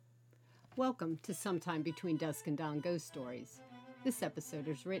Welcome to Sometime Between Dusk and Dawn Ghost Stories. This episode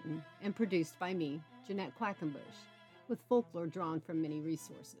is written and produced by me, Jeanette Quackenbush, with folklore drawn from many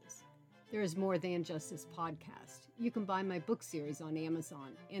resources. There is more than just this podcast. You can buy my book series on Amazon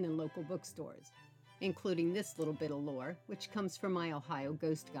and in local bookstores, including this little bit of lore, which comes from my Ohio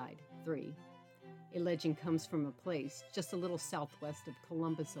Ghost Guide 3. A legend comes from a place just a little southwest of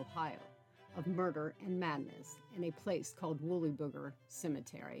Columbus, Ohio, of murder and madness in a place called Woolly Booger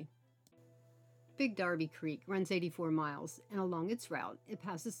Cemetery. Big Darby Creek runs 84 miles, and along its route, it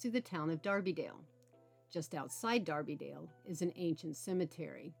passes through the town of Darbydale. Just outside Darbydale is an ancient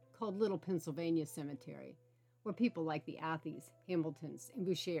cemetery called Little Pennsylvania Cemetery, where people like the Athies, Hamiltons, and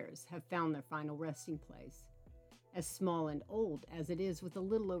Bouchers have found their final resting place. As small and old as it is with a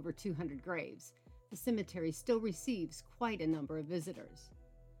little over 200 graves, the cemetery still receives quite a number of visitors.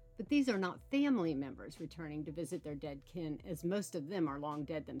 But these are not family members returning to visit their dead kin, as most of them are long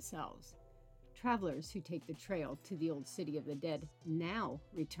dead themselves. Travelers who take the trail to the old city of the dead now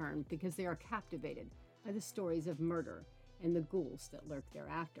return because they are captivated by the stories of murder and the ghouls that lurk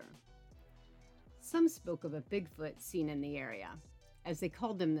thereafter. Some spoke of a Bigfoot seen in the area, as they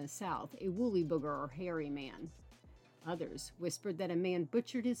called them in the South, a woolly booger or hairy man. Others whispered that a man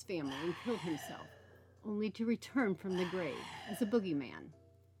butchered his family and killed himself, only to return from the grave as a boogeyman.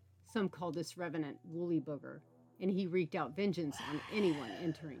 Some called this revenant Woolly Booger, and he wreaked out vengeance on anyone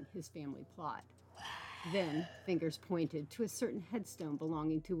entering his family plot. Then, fingers pointed to a certain headstone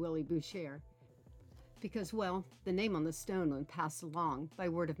belonging to Willie Boucher, because, well, the name on the stone when passed along by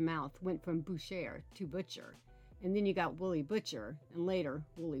word of mouth went from Boucher to Butcher, and then you got Willie Butcher, and later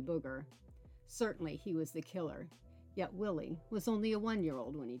Woolly Booger. Certainly he was the killer, yet Willie was only a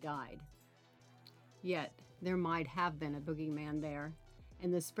 1-year-old when he died. Yet, there might have been a boogeyman there.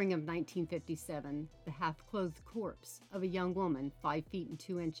 In the spring of 1957, the half-clothed corpse of a young woman 5 feet and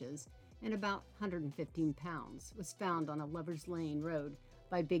 2 inches and about 115 pounds was found on a Lover's Lane road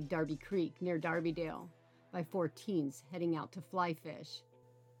by Big Darby Creek near Darbydale by 4 teens heading out to fly fish.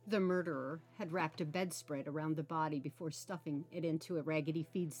 The murderer had wrapped a bedspread around the body before stuffing it into a raggedy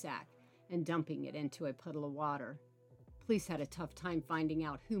feed sack and dumping it into a puddle of water. Police had a tough time finding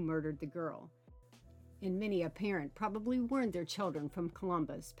out who murdered the girl, and many a parent probably warned their children from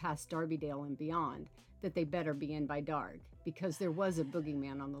Columbus past Darbydale and beyond that they better be in by dark, because there was a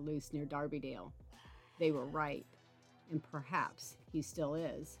boogeyman on the loose near Darbydale. They were right, and perhaps he still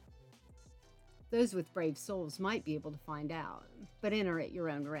is. Those with brave souls might be able to find out, but enter at your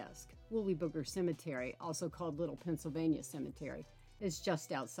own risk. Woolly Booger Cemetery, also called Little Pennsylvania Cemetery, is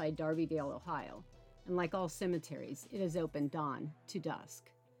just outside Darbydale, Ohio, and like all cemeteries, it is open dawn to dusk.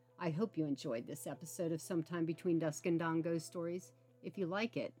 I hope you enjoyed this episode of Sometime Between Dusk and Dawn Ghost Stories. If you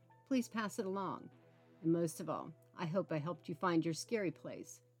like it, please pass it along. And most of all, I hope I helped you find your scary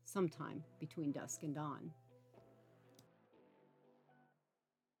place sometime between dusk and dawn.